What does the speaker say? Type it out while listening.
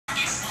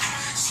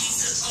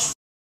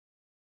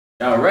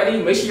Y'all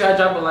ready? Make sure y'all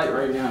drop a like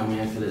right now,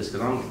 man, for this, cause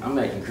I'm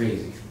acting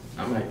crazy.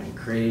 I'm acting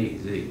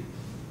crazy.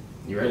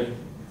 You ready?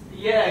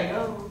 Yeah,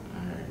 go.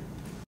 Alright.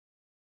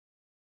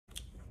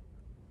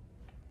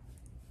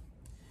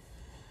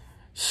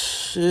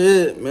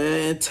 Shit,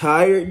 man.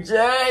 Tired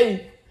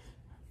Jay.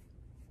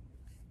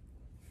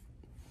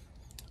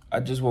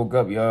 I just woke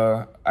up,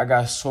 y'all. I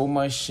got so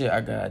much shit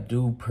I gotta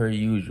do per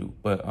usual.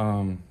 But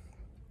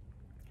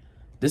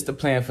this the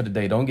plan for the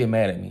day. Don't get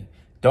mad at me.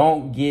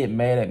 Don't get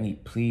mad at me.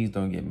 Please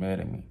don't get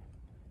mad at me.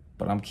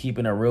 But I'm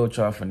keeping it real with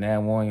y'all from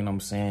now on, you know what I'm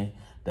saying?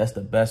 That's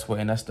the best way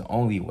and that's the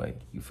only way.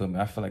 You feel me?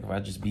 I feel like if I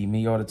just be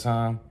me all the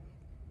time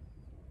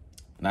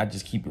and I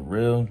just keep it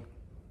real,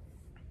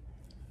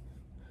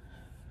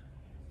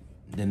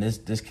 then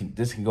this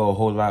can go a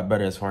whole lot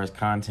better as far as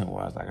content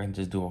wise. Like I can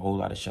just do a whole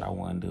lot of shit I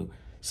want to do.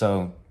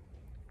 So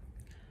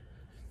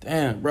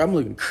damn, bro, I'm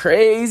looking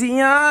crazy,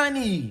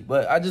 Yanni.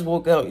 But I just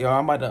woke up, y'all.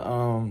 I'm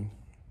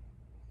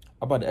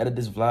about to edit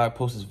this vlog,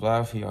 post this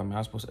vlog for y'all, man. I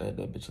was supposed to edit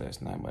that bitch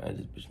last night, but I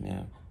edit this bitch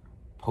now.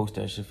 Post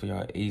that shit for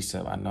y'all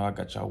ASAP. I know I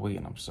got y'all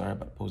waiting. I'm sorry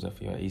about to post that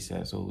for y'all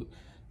ASAP. So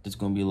this is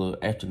gonna be a little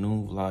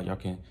afternoon vlog y'all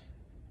can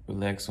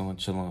relax on,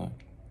 chill on.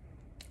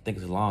 I think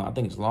it's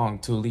long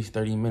too, at least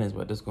 30 minutes,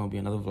 but this is gonna be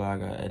another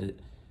vlog I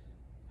edit.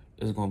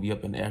 It's gonna be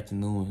up in the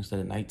afternoon instead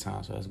of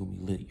nighttime, so that's gonna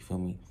be lit, you feel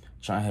me?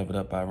 Try and have it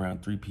up by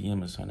around 3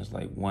 p.m. or something. It's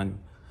like 1.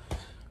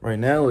 Right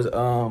now it's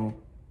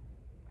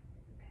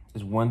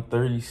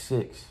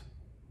 1:36.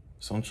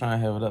 So I'm trying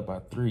to have it up by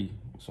 3.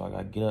 So I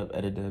gotta get up,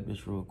 edit that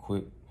bitch real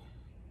quick.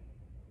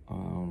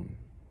 And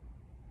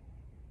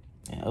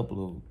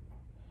upload.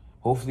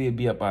 Hopefully it'll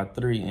be up by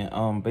 3.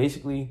 And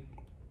basically,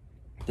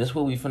 this is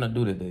what we finna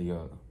do today,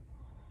 y'all.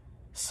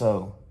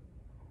 So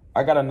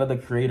I got another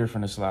creator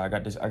from the slide. I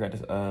got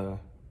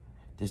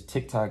this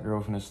TikTok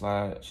girl from the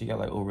slide. She got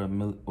like over a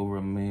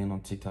million on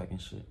TikTok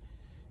and shit.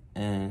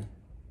 And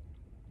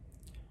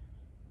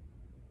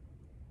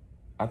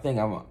I think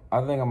I'm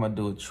gonna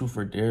do a truth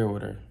or dare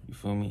with her. You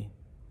feel me?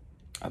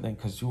 I think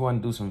cause she wanna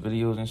do some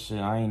videos and shit.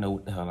 I ain't know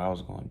what the hell I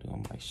was gonna do.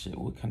 I'm like, shit,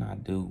 what can I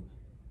do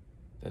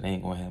that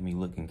ain't gonna have me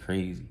looking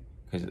crazy?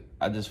 Cause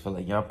I just feel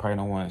like y'all probably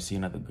don't wanna see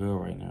another girl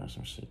right now or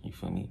some shit. You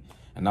feel me?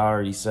 And I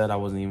already said I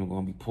wasn't even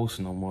gonna be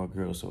posting no more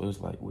girls. So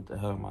it's like, what the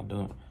hell am I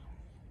doing?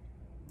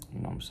 You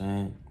know what I'm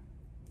saying?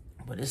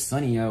 But it's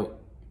sunny out.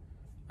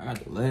 I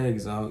got the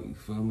legs out, you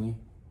feel me?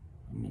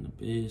 I'm in the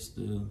bed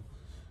still.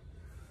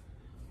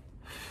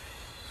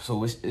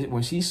 So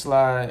when she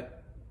slide,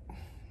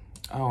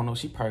 I don't know,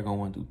 she probably gonna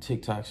wanna do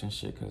TikToks and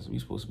shit because we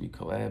supposed to be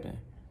collabing.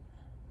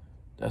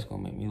 That's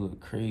gonna make me look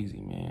crazy,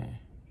 man.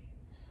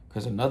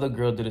 Cause another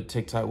girl did a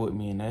TikTok with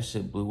me and that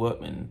shit blew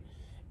up and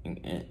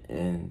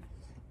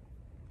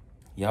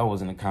y'all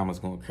was in the comments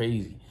going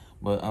crazy.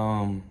 But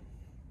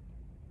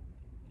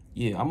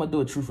yeah, I'm gonna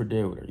do a truth or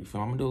dare with her. You feel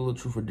me? I'm gonna do a little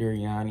truth or dare,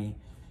 Yanni. You know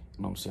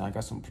what I'm saying? I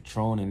got some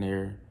Patron in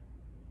there.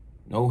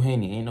 No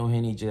Henny, ain't no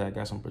Henny J. I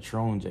got some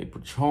Patron J.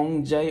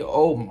 Patron J,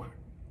 oh my.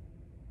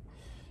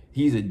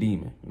 He's a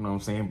demon, you know what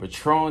I'm saying?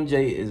 Patron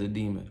J is a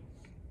demon.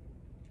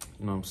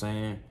 You know what I'm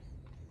saying?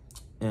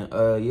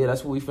 And yeah,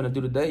 that's what we finna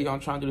do today. Y'all, I'm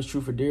trying to do this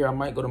truth or dare. I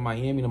might go to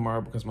Miami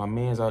tomorrow because my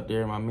man's out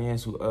there. My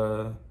man's who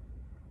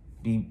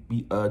be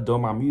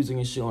doing my music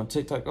and shit on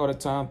TikTok all the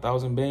time,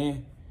 1,000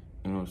 band.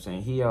 You know what I'm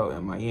saying? He out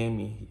in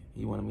Miami.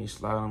 He wanted me to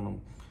slide on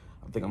him.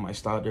 I think I might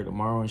slide there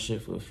tomorrow and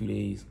shit for a few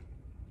days.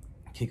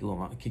 Kick it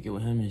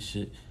with him and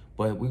shit.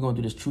 But we're gonna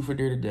do this truth or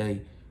dare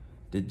today.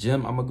 The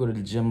gym, I'm gonna go to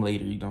the gym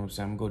later, you know what I'm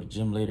saying? I'm gonna go to the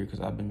gym later because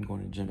I've been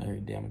going to the gym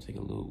every day. I'm gonna take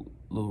a little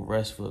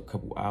rest for a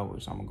couple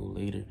hours. I'm gonna go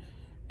later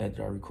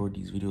after I record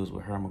these videos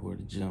with her. I'm gonna go to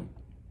the gym.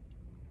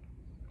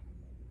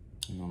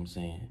 You know what I'm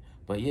saying?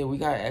 But yeah, we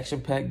got an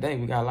action-packed day.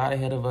 We got a lot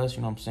ahead of us,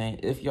 you know what I'm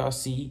saying? If y'all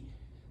see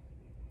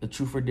the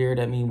truth or dare,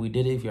 that mean we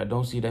did it. If y'all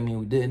don't see it, that mean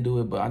we didn't do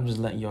it. But I'm just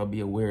letting y'all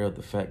be aware of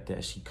the fact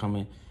that she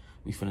coming.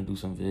 We finna do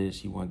some vids.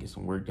 She wanna get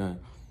some work done.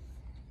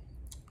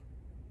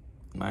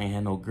 And I ain't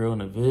had no girl in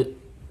the vid.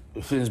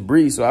 It's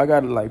Bree, so I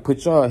gotta like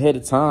put y'all ahead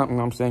of time, you know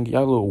what I'm saying? Give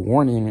y'all a little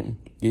warning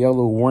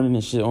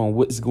and shit on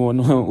what's going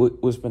on,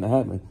 what's finna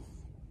happen.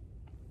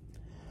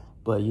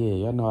 But yeah,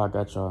 y'all know I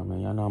got y'all,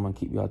 man. Y'all know I'm gonna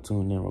keep y'all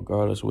tuned in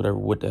regardless, what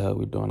the hell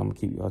we're doing. I'm gonna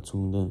keep y'all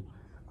tuned in.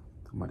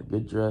 I'm about to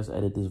get dressed,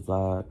 edit this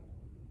vlog.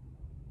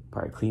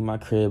 Probably clean my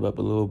crib up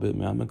a little bit,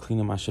 man. I've been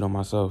cleaning my shit on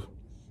myself.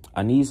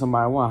 I need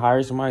somebody, I wanna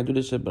hire somebody to do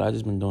this shit, but I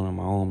just been doing it on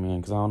my own,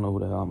 man, because I don't know who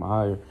the hell I'm gonna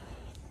hire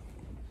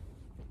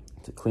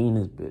to clean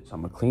this bitch.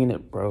 I'm gonna clean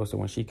it, bro, so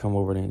when she come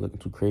over, it ain't looking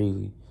too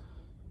crazy.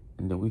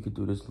 And then we could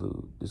do this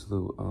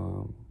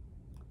little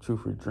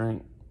truth or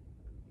drink,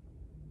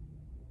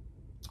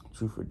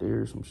 truth or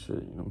dare, some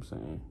shit, you know what I'm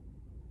saying?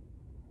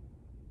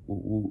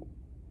 Woo woo.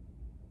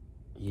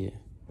 Yeah.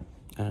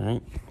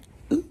 Alright.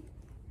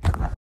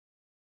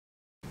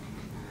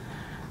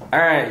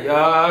 Alright,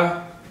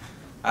 y'all.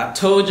 I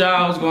told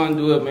y'all I was gonna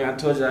do it, man. I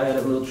told y'all I had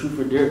a little truth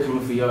or dare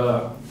coming for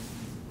y'all.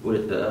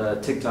 With the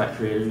TikTok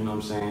creator, you know what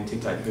I'm saying?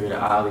 TikTok creator,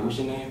 Ali. What's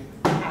your name?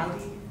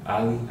 Ali.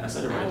 Ali? I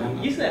said it right, didn't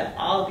I? You said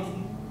Ali.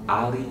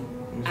 Ali?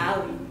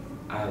 Ali.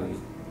 Ali.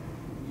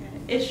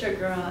 It's your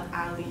girl,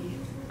 Ali.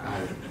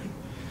 Ali.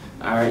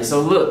 Alright,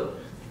 so look.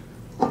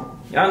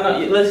 Y'all know,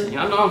 listen,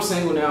 y'all know I'm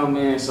single now,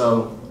 man,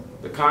 so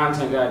the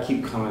content gotta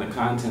keep coming. The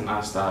content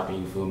not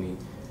stopping, you feel me?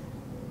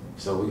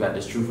 So we got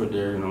this truth or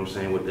dare, you know what I'm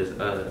saying, with this,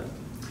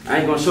 I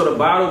ain't gonna show the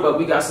bottle, but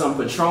we got some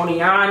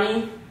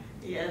Patroniani.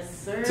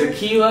 Yes, sir.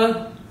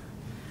 Tequila.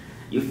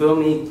 You feel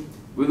me?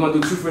 We're gonna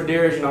do truth or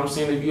dares, you know what I'm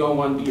saying? If you don't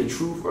wanna do your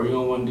truth or you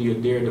don't wanna do your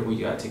dare, then we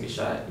gotta take a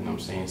shot, you know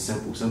what I'm saying?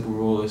 Simple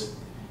rules.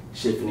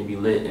 Shit finna be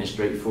lit and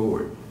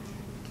straightforward.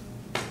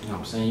 You know what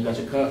I'm saying? You got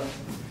your cup?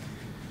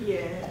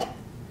 Yeah.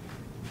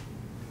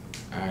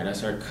 Alright,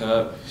 that's her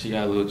cup. She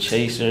got a little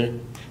chaser.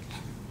 You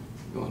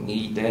gonna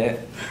need that.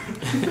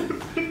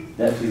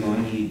 Definitely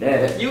gonna need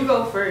that. You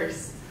go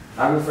first.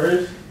 I go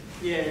first?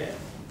 Yeah.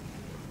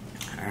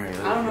 Alright.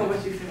 I don't know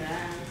what you finna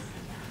ask.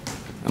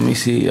 Let me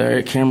see.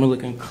 Alright, camera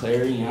looking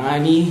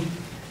clariani.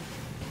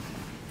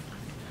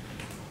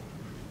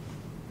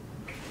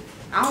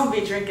 I don't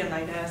be drinking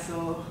like that,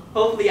 so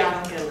hopefully I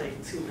don't get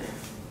like too lit.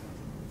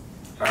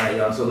 Alright,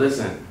 y'all, so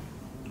listen.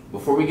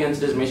 Before we get into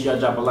this, make sure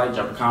y'all drop a like,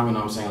 drop a comment, you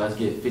know what I'm saying? Let's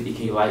get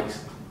 50K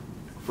likes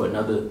for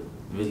another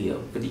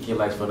video. 50K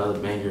likes for another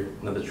banger,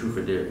 another truth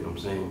or dare, you know what I'm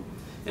saying?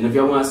 And if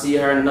y'all want to see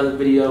her in another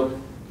video,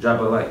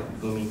 drop a like, you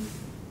feel me?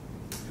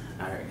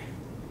 Alright.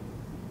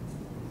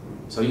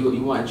 So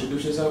you want to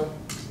introduce yourself?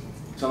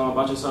 Tell them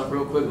about yourself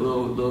real quick,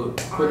 little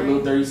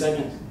 30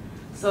 seconds.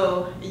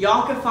 So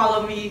y'all can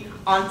follow me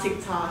on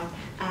TikTok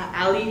at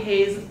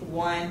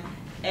AliHaze1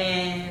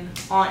 and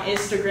on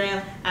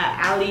Instagram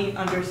at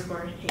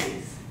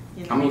Ali_Haze.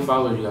 You know? How many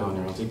followers you got on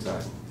there on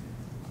TikTok?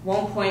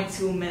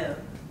 1.2 mil.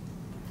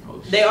 Oh,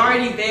 shit. They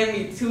already banned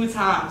me 2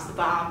 times,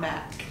 but I'm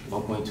back.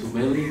 1.2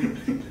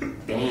 million?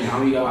 Dang, how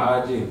many got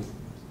on IG?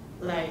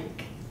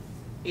 Like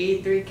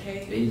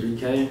 83K.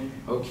 83K?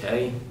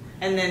 Okay.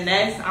 And then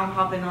next, I'm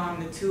hopping on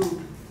the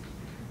tube.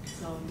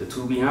 So The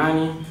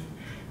Tubiani?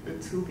 the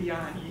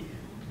Tubiani.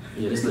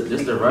 Yeah, this the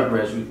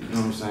Rugrats, you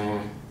know what I'm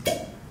saying?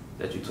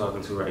 That you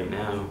talking to right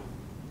now. You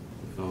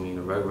feel me?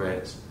 The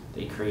Rugrats,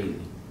 they crazy. You know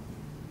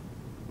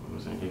what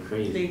I'm saying? They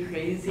crazy. They Let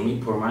crazy.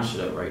 me pour my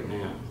shit up right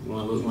now. You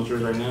want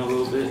yours right now a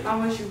little bit? How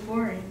much you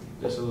pouring?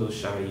 Just a little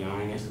shot of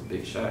yarn. That's a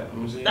big shot. You know what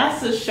I'm saying?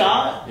 That's a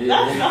shot? Yeah.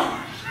 That's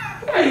not.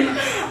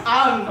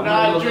 I'm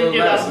not drinking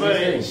that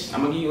much.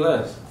 I'm gonna give you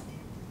less.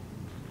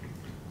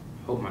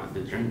 Hope the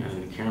drink not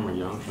in the camera,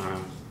 y'all.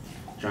 I'm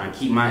trying to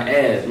keep my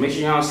ads. Make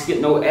sure y'all don't skip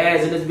no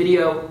ads in this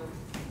video.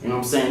 You know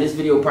what I'm saying? This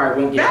video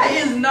probably won't get. That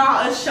is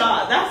not a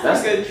shot. That's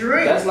like a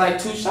drink. That's like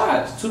 2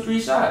 shots,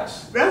 2-3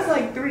 shots. That's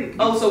like 3.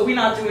 Oh, so we're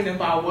not doing it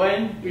by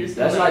 1? You're just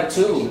That's like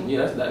 2.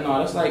 Yeah,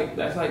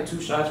 that's like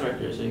 2 shots right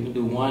there. So you can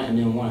do 1 and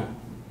then 1.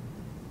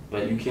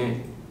 But you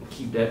can't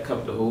keep that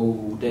cup the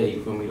whole day.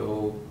 You feel me? The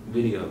whole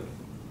video.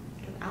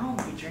 I don't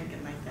be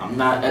drinking like that. I'm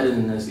not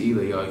editing this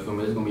either, y'all. You feel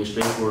me? It's gonna be a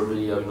straightforward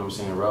video. You know what I'm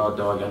saying? Raw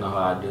dog. Y'all know how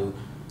I do.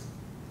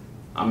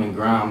 I'm in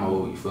grind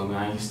mode. You feel me?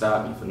 I ain't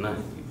stopping for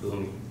nothing. You feel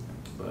me?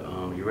 But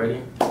you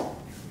ready?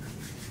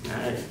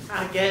 Alright.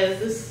 I guess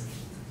this.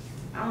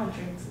 I don't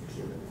drink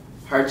tequila.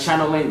 Her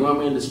channel link gonna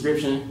be in the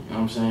description. You know what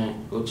I'm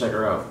saying? Go check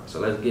her out. So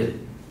let's get it.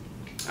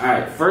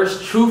 Alright,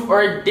 first truth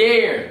or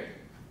dare.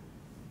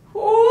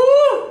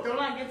 Woo! Don't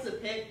I get to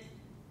pick?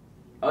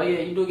 Oh yeah,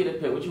 you do get a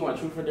pick. What you want,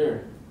 truth or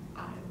dare?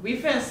 We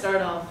finna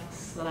start off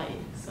slight,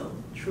 so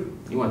truth.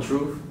 You want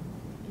truth?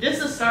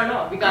 Just to start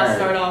off, we gotta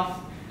start off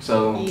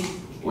So, easy.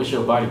 what's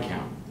your body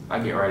count? I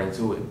get right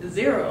into it.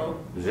 0.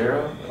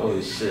 0?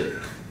 Holy shit.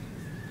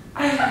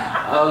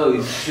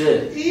 Oh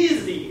shit.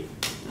 Easy.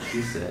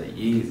 She said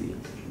easy.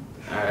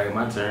 Alright,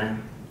 my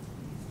turn.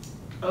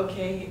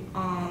 Okay,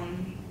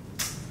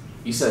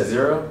 You said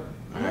 0?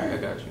 Alright, I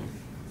got you.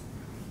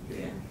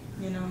 yeah,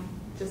 you know,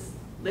 just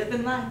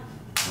living life.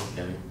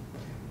 Okay.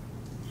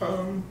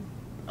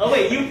 Oh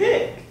wait, you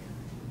pick.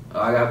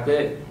 Oh, I got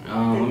picked.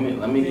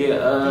 Let me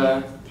get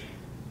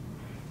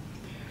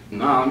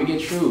let me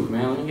get truth,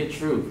 man. Let me get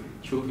truth.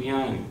 Truth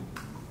behind.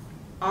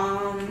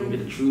 Let me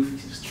get the truth.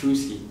 It's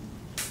Truski.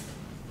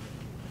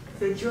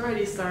 Did you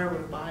already start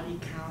with body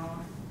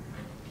count?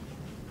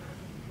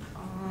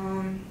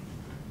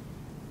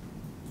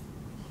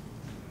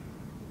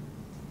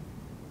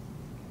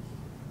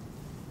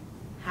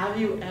 Have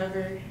you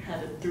ever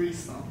had a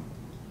threesome?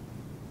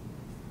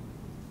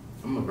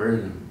 I'm a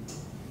virgin.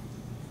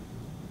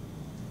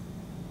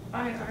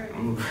 Alright.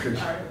 I'm a virgin.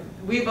 Alright.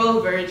 We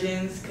both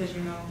virgins, cause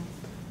you know,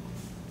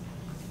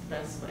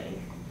 best way.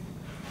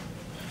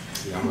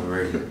 Yeah, I'm a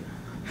virgin.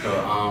 So,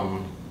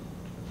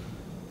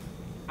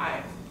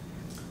 Alright.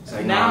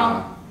 so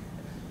Now,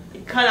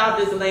 cut out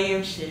this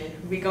lame shit.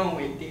 We going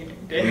with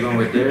dare. We going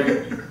with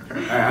dare?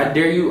 Alright, I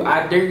dare you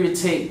to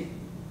take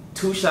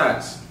 2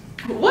 shots.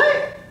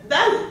 What?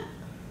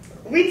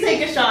 We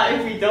take a shot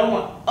if we don't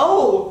want.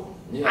 Oh,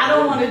 yeah, I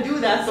don't want to do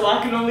that, so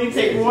I can only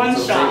take one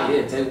shot.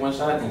 Take 1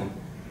 shot then.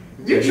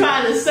 You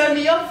trying to set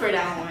me up for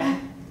that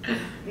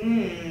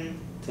one?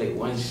 Take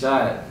 1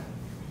 shot.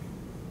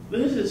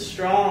 This is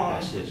strong.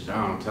 That shit's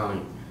strong, I'm telling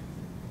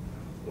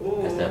you.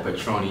 Ooh. That's that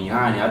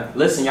Patroniani.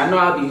 Listen, y'all know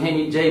I be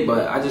Henny J,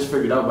 but I just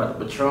figured out about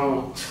the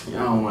Patron.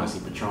 Y'all don't want to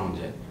see Patron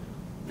J.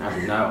 I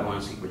do not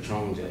want to see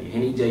Patron J.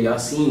 Henny J, y'all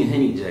seen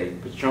Henny J.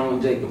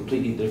 Patron J,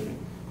 completely different.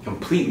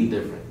 Completely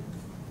different.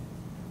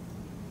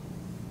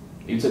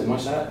 You took one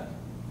shot?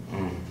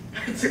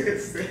 I took a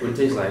sip. What it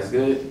tastes like? It's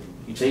good?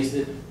 You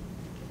tasted it?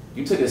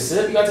 You took a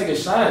sip? You gotta take a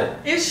shot.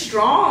 It's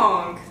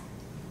strong.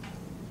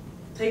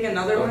 Take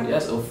another one?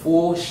 That's a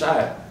full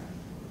shot.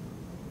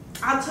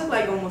 I took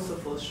like almost a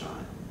full shot.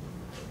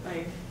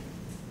 Like,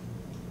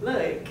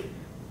 look.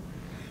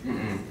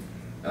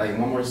 Like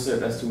one more sip,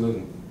 that's too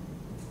little.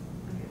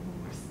 Okay,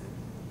 one more sip.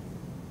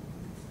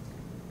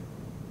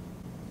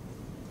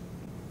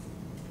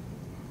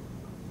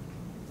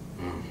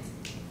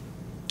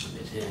 That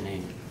bitch hitting,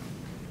 ain't it?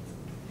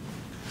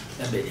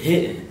 That bitch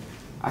hitting.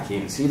 I can't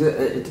even see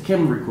the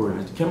camera recording.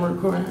 Is the camera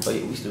recording? Oh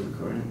yeah, we still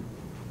recording.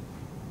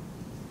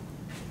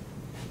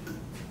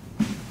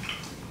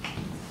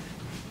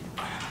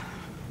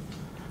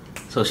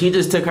 So she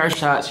just took her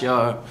shots,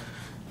 y'all.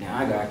 Now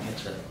I gotta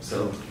catch up.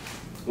 So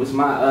what's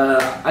my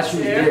I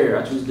choose dare.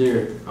 I choose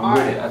dare. I'm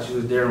with it. I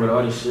choose dare with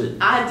all this shit.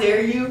 I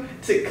dare you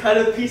to cut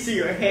a piece of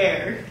your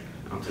hair.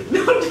 I'm taking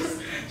No,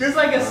 just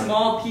like a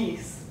small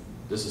piece.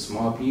 Just a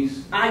small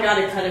piece? I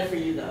gotta cut it for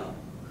you though.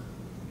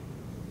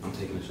 I'm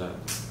taking a shot.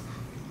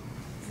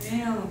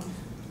 Damn.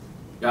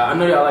 Yeah, I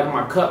know y'all like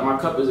my cup. My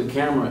cup is a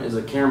camera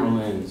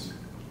lens.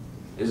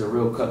 It's a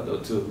real cup though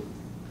too.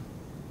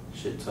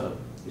 Shit tough.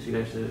 You see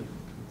that shit?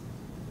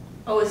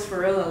 Oh, it's for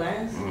real,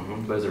 lens?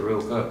 But it's a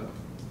real cup.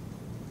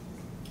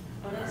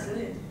 Oh, that's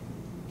lit.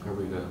 Here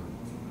we go.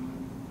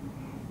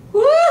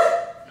 Woo!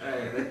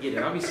 Alright, let's get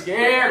it. I'll be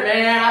scared,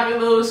 man. I'll be a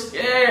little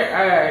scared.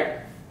 Alright.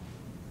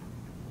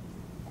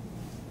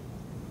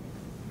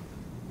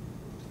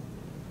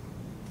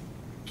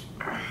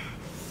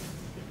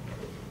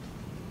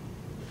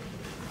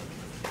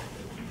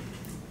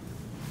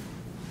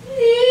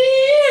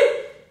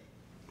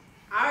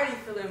 I already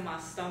feel it in my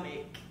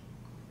stomach.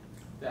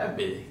 That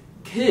big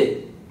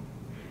kid.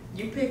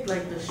 You picked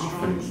like the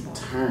strongest one.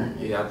 Turn.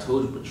 Yeah, I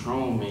told you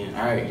Patron, man.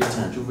 Alright, your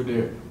turn. Truth or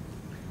dare?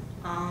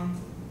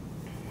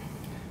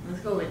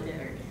 Let's go with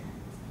dare again.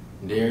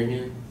 Dare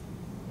again?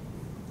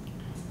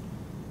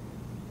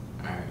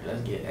 Alright,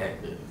 let's get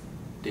active.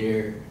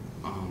 Dare,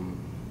 I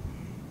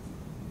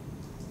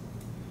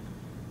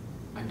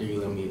dare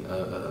you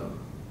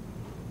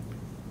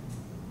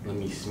let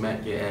me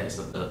smack your ass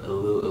a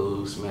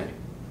little smack.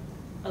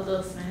 A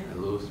little smack? A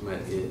little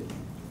smack, yeah.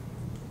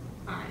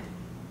 Alright.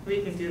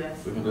 We can do that.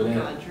 We can do that.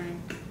 Got a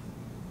drink.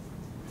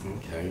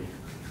 Okay.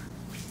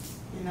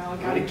 You know, I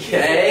got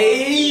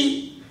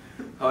Okay.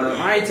 Hold on,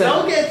 I ain't touched.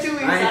 Don't get too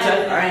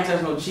excited. I ain't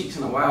touched no cheeks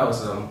in a while,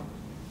 so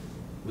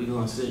we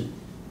gonna see.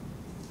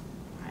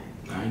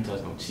 I ain't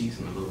touched no cheeks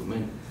in a little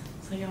minute.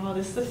 So y'all,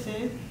 this the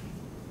fit.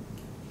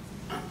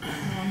 I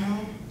don't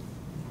know.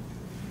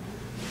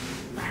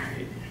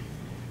 Alright.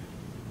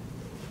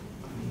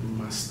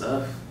 My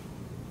stuff.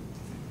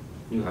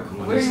 You gotta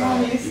come on Where this you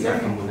want me side. to You gotta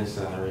stand? come on this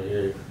side right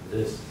here for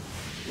this.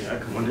 You gotta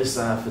come on this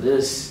side for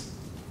this.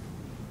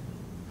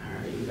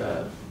 Alright, you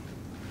gotta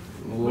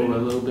move a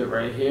little bit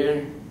right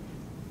here.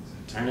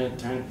 Turn a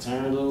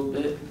little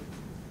bit.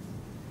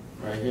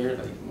 Right here,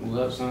 like move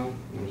up some. You know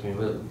what I'm saying?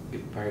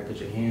 Look, probably put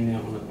your hand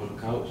down on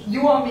the couch.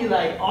 You want me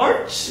like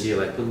arch? Yeah,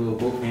 like put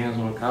both hands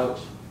on the couch.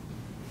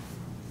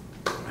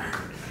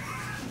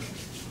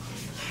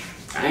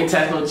 I ain't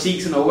touched no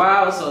cheeks in a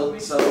while, so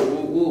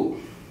woo.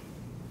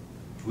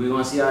 We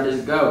gonna see how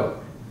this go.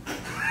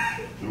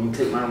 I'm gonna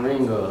take my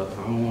ring off.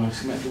 I don't wanna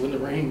smack you with the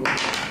ring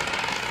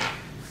off.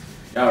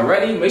 Y'all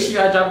ready? Make sure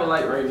y'all drop a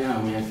like right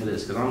now, man, for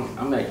this, cause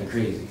I'm acting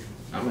crazy.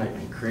 I'm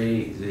acting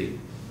crazy.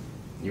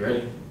 You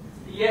ready?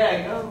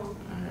 Yeah, go.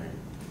 Alright.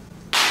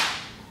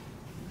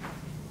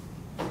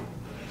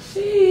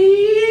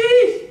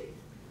 Sheesh.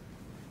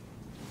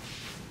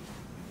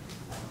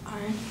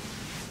 Alright.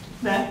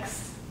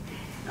 Next.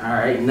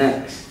 Alright,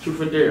 next.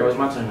 Truth or dare? Oh, it's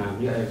my turn now.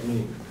 You gotta ask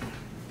me.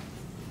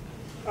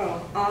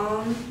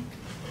 Oh,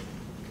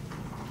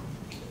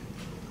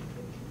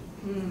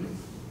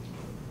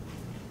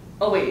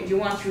 Oh wait, do you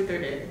want truth or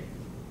dare?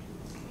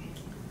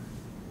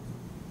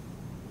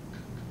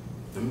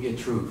 Let me get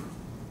truth.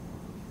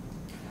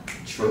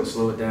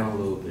 Slow it down a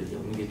little bit.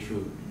 Let me get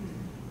truth.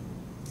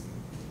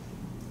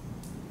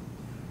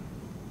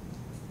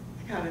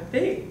 I gotta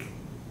think.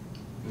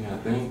 You gotta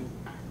think?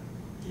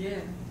 Yeah.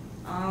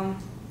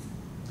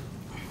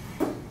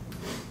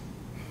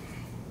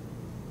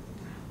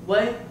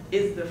 What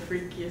is the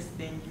freakiest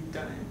thing you've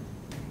done?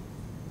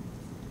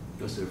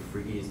 What's the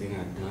freakiest thing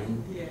I've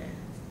done? Yeah.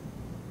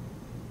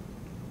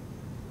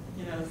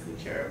 You know,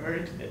 since you're a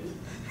virgin.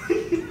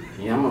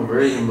 Yeah, I'm a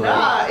virgin,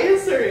 but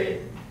Answer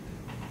it.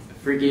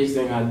 freakiest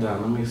thing I've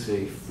done. Let me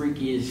see.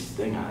 Freakiest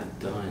thing I've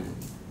done.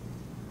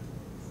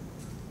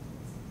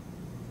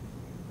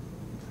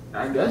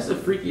 I guess the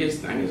freakiest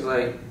thing is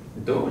like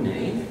doing it,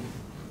 ain't it?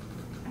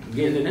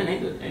 Getting it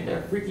in, ain't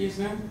that freakiest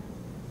thing?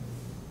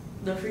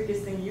 The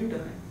freakiest thing you've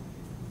done.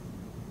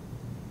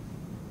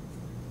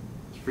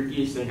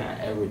 Freakiest thing I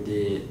ever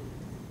did,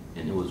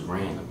 and it was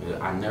random.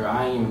 I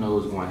didn't even know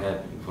it was going to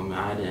happen. For me,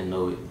 I didn't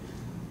know it,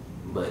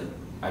 but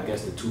I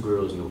guess the 2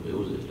 girls knew. It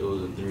was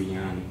a 3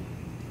 Yanni.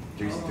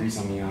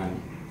 Threesome Yanni.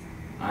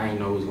 I ain't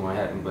know what was gonna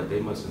happen, but they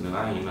must have known.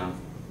 I ain't know.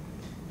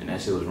 And that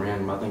shit was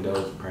random. I think that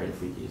was probably the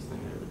freakiest thing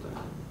I ever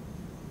done.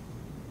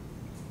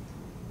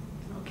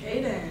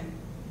 Okay then.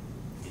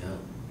 Yep.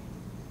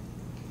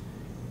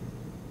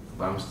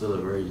 But I'm still a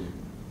virgin.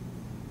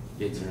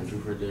 Your turn,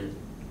 truth or dare?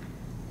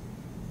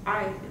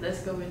 Alright,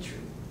 let's go with truth.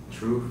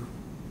 Truth.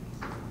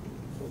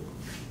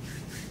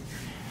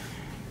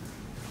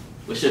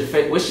 What's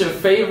your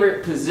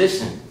favorite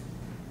position?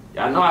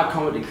 Y'all know I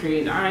come with the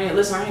crazy. I ain't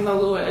no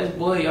little ass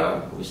boy,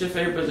 y'all. What's your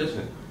favorite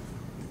position?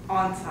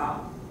 On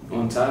top.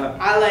 On top?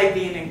 I like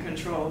being in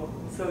control,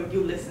 so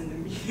you listen to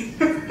me.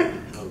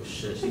 Oh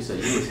shit, she said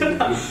you listen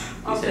to me.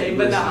 Okay,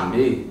 but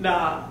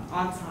nah,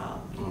 on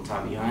top. On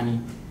top Yanni?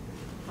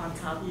 On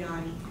top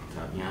Yanni.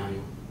 Top Yanni.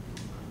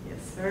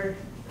 Yes, sir.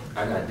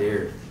 I got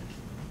dare.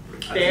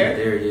 Dare?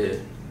 Dare, yeah.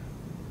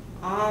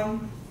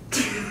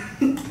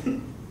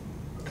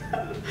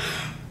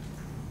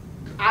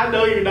 I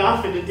know you're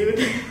not finna do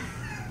that.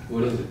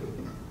 What is it?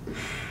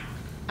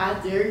 I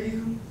dare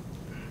you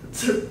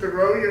to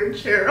throw your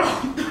chair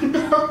off the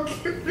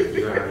balcony.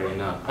 You already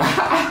know. No,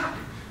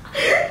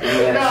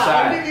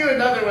 I'll give you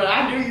another one.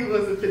 I knew you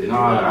wasn't finna do that.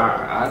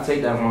 I'll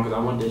take that one because I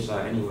want this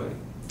shot anyway.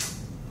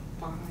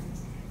 Fine.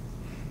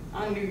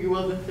 I knew you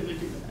wasn't finna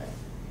do that.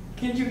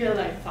 Can't you get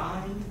like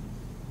fined?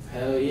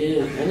 Hell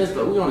yeah.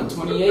 And we on the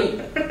 28.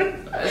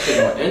 That shit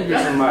gonna injure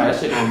somebody. That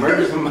shit gonna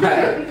murder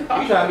somebody. You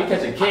trying to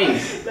catch a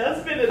case.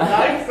 That's been a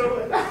nice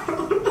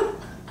one.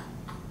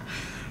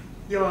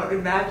 Yo,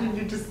 imagine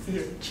you just see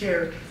a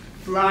chair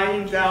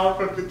flying down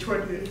from the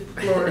 20th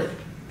floor.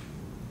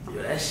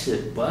 Yo, that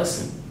shit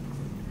bussin'.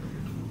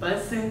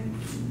 Bussin'?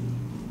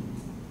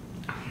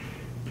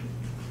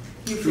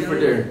 You Truth or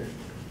it? dare?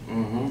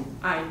 Mm-hmm.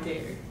 I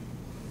dare.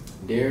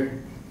 Dare?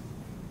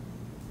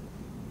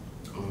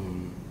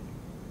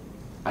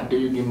 I dare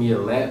you give me a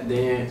lap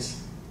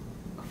dance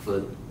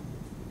for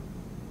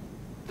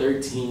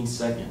 13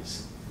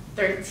 seconds.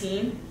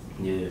 13?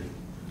 Yeah.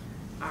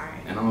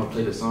 Alright. And I'm gonna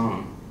play the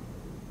song.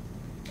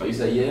 Oh, you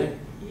said yeah?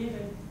 Yeah.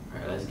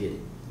 Alright, let's get it.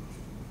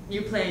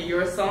 You playing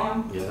your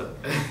song?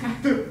 Yep.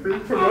 Free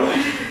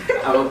promotion.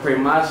 I will play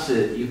my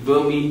shit. You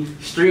feel me?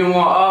 Stream on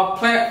all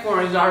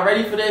platforms. Y'all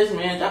ready for this,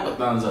 man? Drop a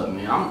thumbs up,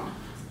 man.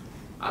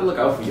 I look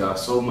out for y'all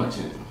so much,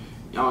 and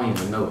y'all don't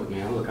even know it,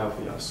 man. I look out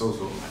for y'all so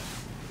much.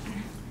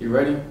 You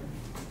ready?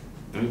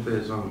 Let me play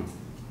this song.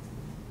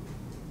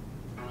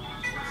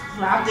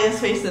 Lap dance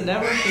face the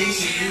never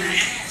faces you.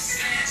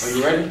 Are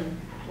you ready?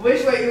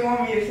 Which way you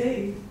want me to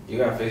face? You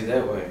gotta face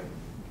that way.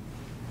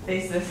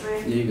 Face this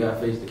way? Yeah, you gotta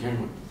face the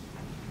camera.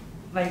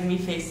 Like me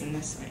facing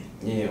this way.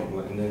 Yeah,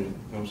 and then, you know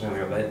what I'm saying,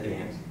 like a lap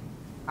dance.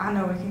 I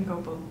know it can go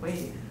both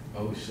ways.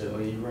 Oh shit, oh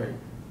yeah, you right.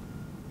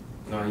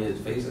 No, yeah,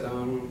 face,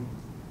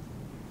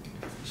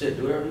 shit,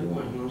 do whatever you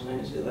want, you know what I'm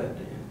saying? Shit lap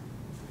dance.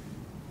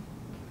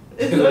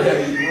 Do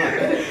whatever you want.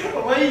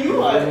 What do you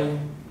want? I mean,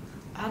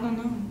 I don't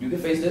know. you can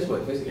face this way,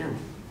 face the camera.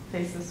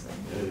 Face this way.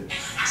 Yeah.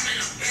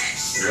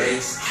 Ready? Yeah.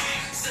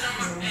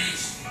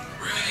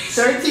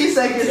 13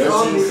 seconds 13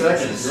 only.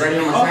 seconds. You ready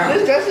on my Oh, count?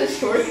 this dress is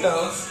short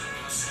though.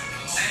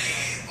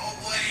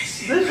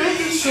 This dress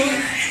is short.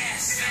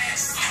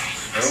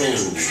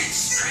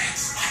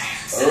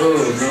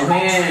 Oh, no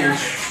hands.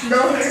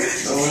 No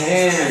hands. No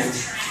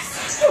hands.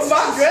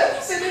 My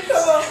dress didn't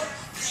come up.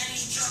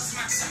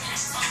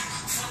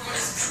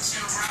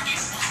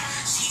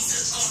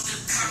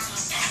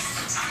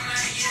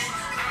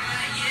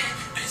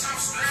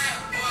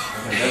 I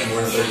think that's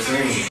more than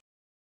 13.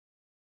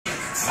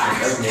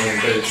 That's more than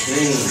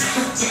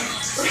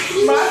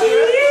 13. My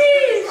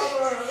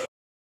dress.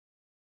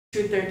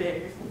 Truth or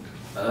dare?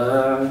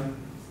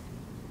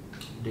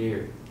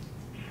 Dare.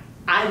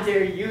 I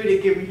dare you to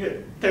give me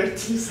a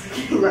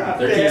 13-second lap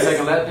 13 dance.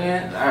 second lap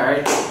dance?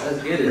 Alright,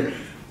 let's get it.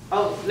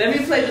 Oh, let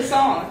me play the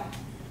song.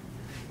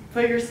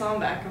 Put your song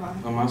back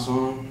on. On my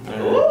song?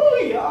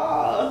 Ooh,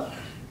 y'all.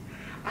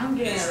 I'm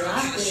getting a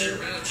lap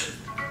dance.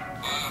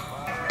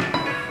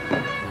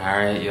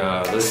 Alright,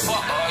 y'all, listen.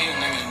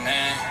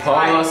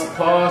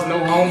 Pause, no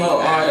homo,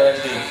 all that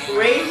shit.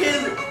 Rate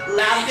his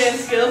lap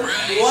dance skills 1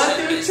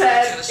 through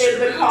 10 in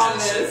the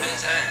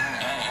comments.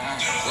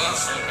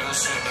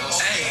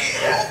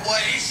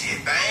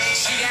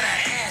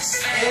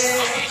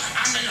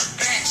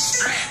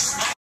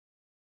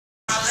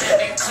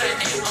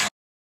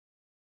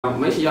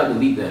 Make sure y'all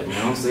delete that,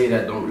 man. Don't say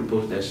that, don't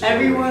repost that shit.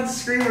 Everyone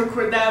screen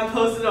record that and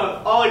post it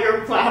on all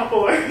your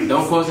platforms.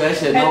 Don't post that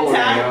shit And nowhere,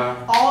 tag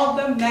y'all. all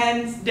the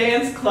men's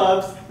dance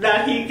clubs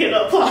that he can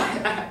apply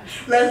at.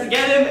 Let's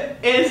get him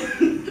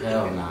in.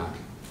 Hell nah.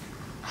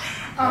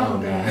 Oh,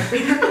 man.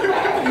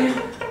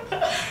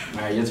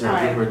 Alright, your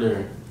turn. Truth or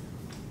dare?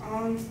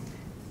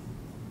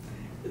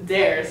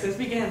 Dare. Since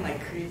we getting like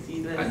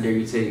crazy, I dare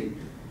you take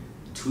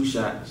 2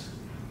 shots.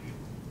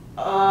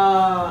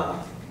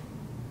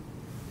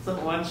 So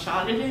 1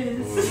 shot it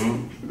is.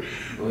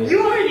 Mm-hmm.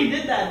 You already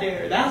did that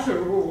dare. That's a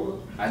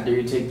rule. I dare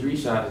you take 3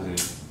 shots then.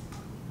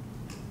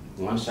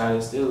 1 shot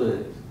it still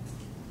is.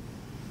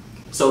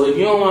 So if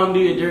you don't want to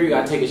do your dare, you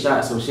gotta take a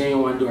shot. So she ain't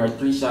want to do her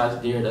 3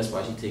 shots dare. That's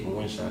why she taking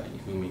 1 shot. You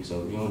feel me?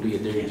 So if you don't do your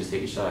dare, you just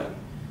take a shot.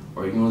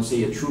 Or if you want to say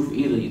your truth,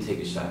 either you take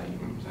a shot. You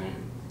know what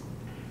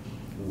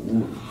I'm saying?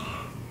 Ooh.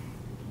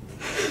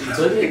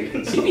 So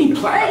she be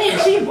playing.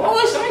 She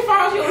bullshit. Let me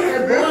find out you over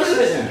here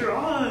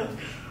bullshitting.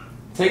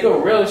 Take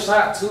a real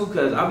shot too,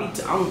 cause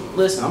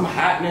listen, I'm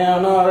hot now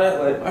and all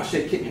that. Like my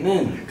shit kicking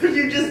in. Cause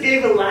you just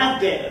gave a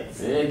lap dance.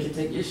 Yeah, you can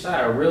take your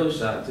shot, a real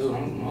shot too.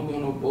 I'm not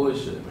doing no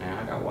bullshit, man.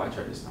 I gotta watch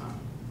her this time.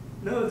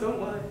 No,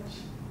 don't watch.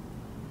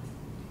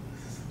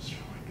 So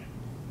strong.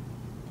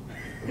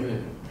 Yeah.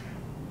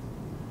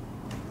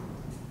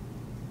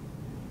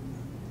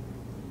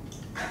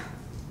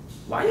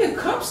 Why your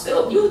cup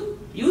still?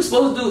 You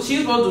supposed to do? She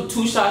was supposed to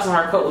do 2 shots and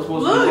her cup was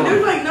supposed to. Look,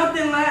 there's like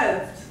nothing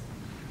left.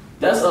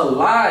 That's a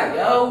lie,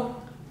 yo. All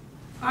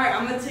right,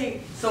 I'm gonna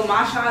take. So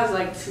my shot is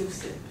like 2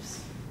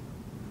 sips.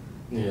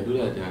 Yeah, do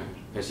that then.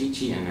 Cause she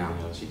cheating now,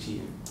 yo. She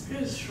cheating.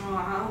 You're strong.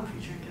 I don't be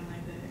drinking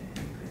like that.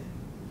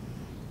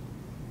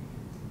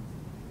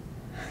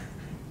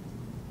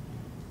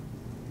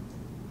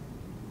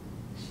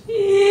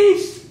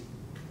 Sheesh.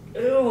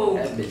 Ew.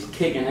 That bitch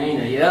kicking,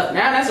 ain't it? Yep.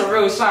 Now that's a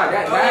real shot.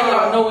 Now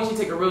y'all know when she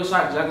take a real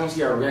shot, cause y'all gonna see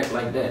her react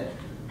like that.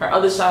 Her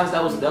other shots,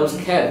 that was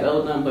cap. That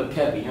was nothing but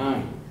cap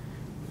behind me. You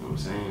know what I'm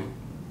saying?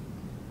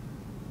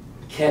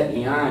 Cap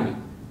behind me.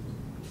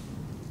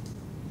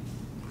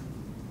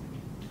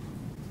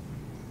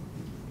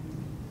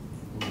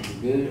 You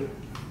good?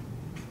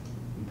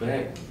 You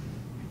back?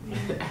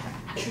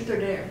 Truth or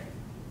dare?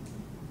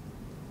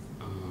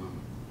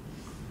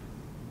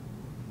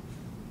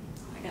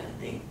 I gotta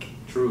think.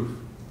 Truth.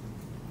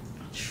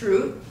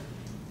 Truth?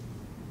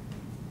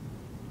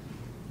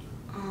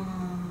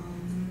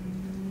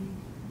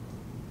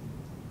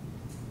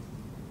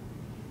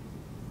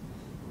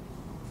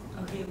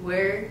 Okay,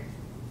 where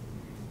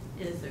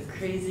is the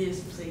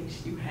craziest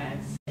place you had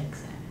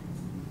sex at?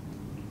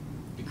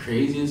 The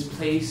craziest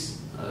place?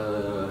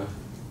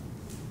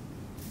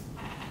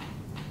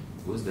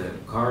 What's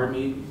that? Car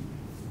maybe?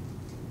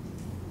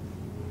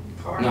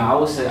 Car? No, I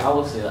would say,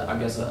 I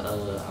guess,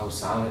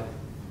 outside.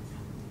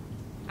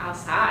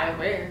 Outside?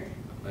 Where?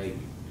 Like,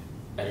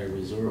 at a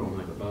resort on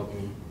like a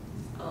balcony.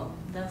 Oh,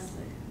 that's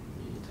it.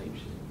 Yeah, type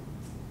shit.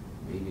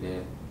 Maybe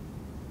that.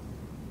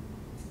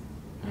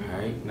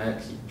 Alright,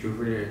 next. Truth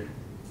or dare?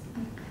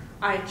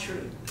 Alright,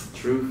 truth.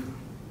 Truth.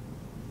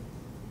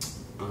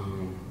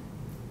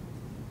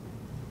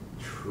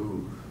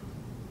 Truth.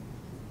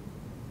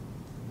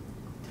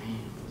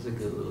 Damn, what's a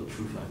good little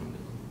truth I can do?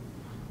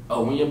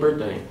 Oh, when your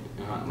birthday?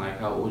 Like,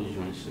 how old is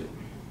you and shit?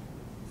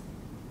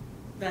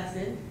 That's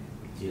it?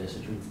 Yeah, that's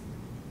the truth.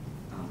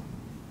 Oh,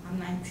 I'm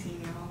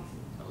 19 now.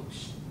 Oh,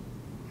 shit.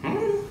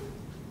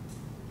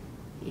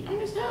 You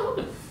young as hell? What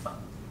the fuck?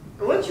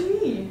 What you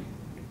mean?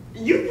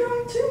 You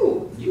young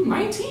too. You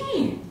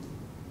 19.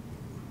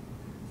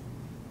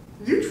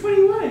 You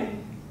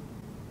 21.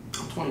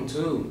 I'm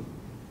 22.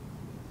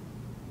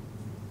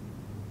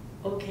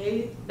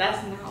 Okay,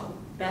 that's not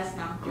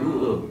You grown. a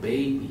little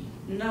baby.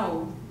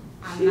 No,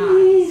 I'm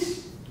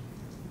Jeez.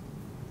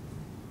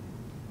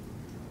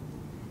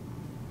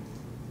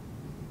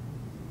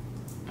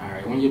 not.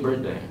 Alright, when your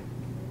birthday?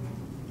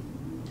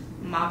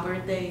 My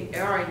birthday, it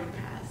already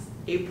passed.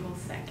 April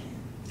 2nd.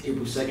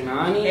 April 2nd,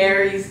 Ani?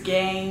 Aries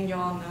gang,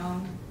 y'all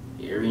know.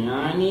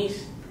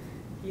 Arianis?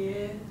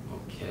 Yeah.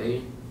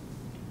 Okay.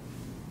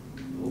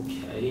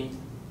 Okay.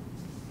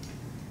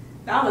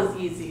 That was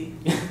easy.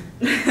 Yeah,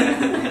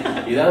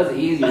 that was an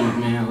easy one,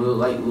 man.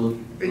 Little.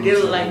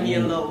 Give like me a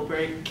little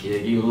break. Yeah,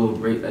 give you a little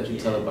break. Let you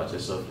tell about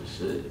yourself and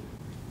shit.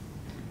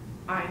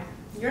 Alright,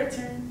 your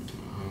turn.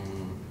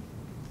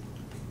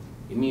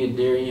 Give me a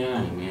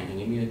Dariani, man.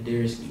 Give me a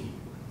Dareski.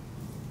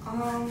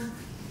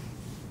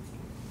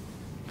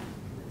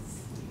 Let's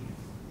see.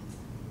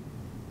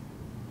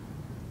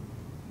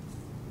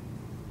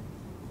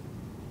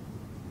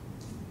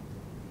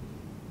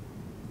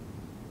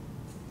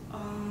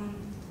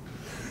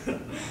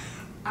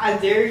 I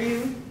dare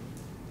you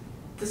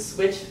to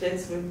switch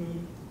fits with me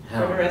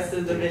for the rest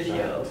of the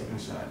video. Take a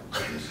shot.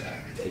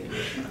 Take a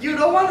shot. You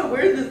don't want to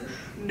wear this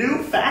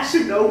new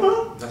Fashion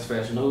Nova? That's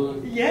Fashion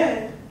Nova?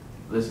 Yeah.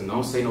 Listen,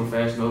 don't say no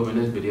Fashion Nova in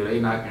this video. They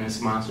not gonna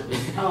sponsor it.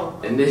 Oh.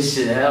 And this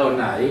shit, hell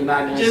nah. They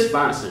not gonna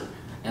sponsor.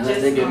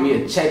 Unless they give me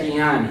a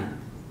Checkiani.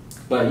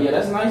 But yeah,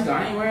 that's nice though.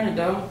 I ain't wearing it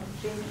though.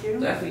 Thank you.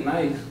 Definitely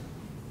nice.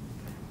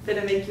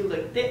 Finna make you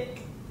look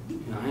thick.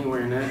 No, I ain't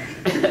wearing that.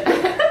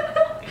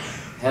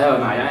 Hell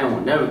nah, y'all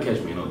ain't never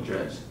catch me in no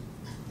dress.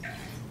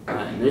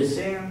 Not in this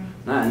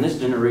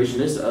generation,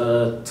 this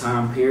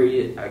time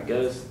period, I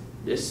guess,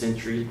 this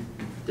century,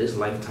 this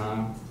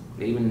lifetime,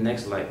 maybe the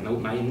next life.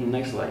 Nope, not even the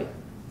next life.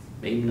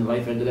 Maybe the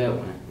life after that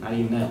one. Not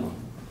even that one.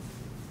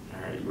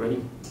 Alright, you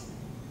ready?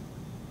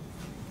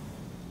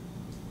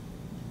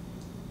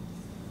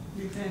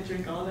 You can't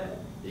drink all that.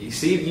 You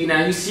see the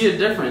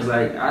difference.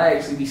 Like, I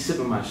actually be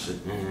sipping my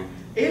shit, man.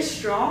 It's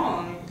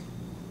strong.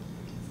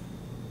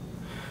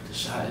 The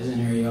shot is in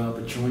here, y'all.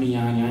 Patroni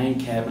on you. I ain't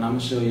capping. I'm gonna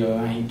show y'all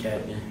I ain't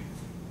capping.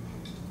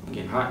 I'm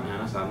getting hot now.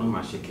 That's how I know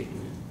my shit kicking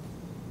in.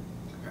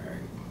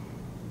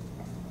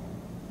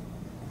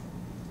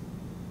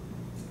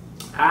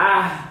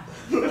 Ah.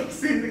 Let's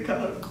see the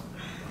color.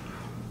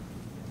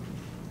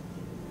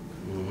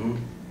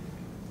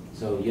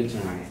 So your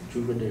turn.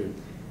 Truth or dare?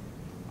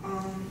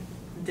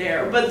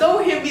 Dare, but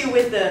don't hit me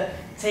with the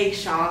take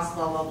shots,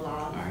 blah blah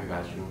blah. Alright,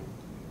 got you.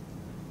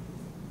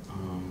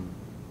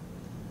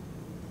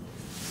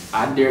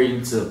 I dare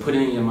you to put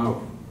it in your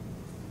mouth.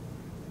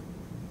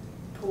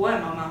 Put what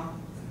in my mouth?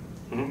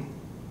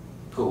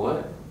 Put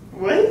what?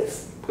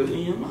 What? Put it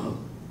in your mouth.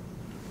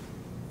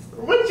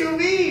 What you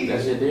mean?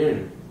 That's your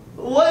dare.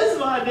 What's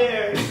my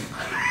dare?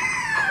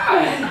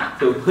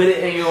 So put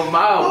it in your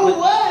mouth. For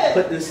what?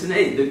 Put the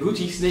snake, the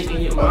Gucci snake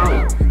in your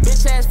mouth.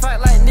 Bitch ass fight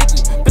like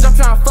Nikki. Bitch, I'm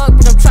tryna fuck,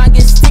 bitch, I'm tryna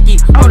get sticky.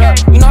 Hold up.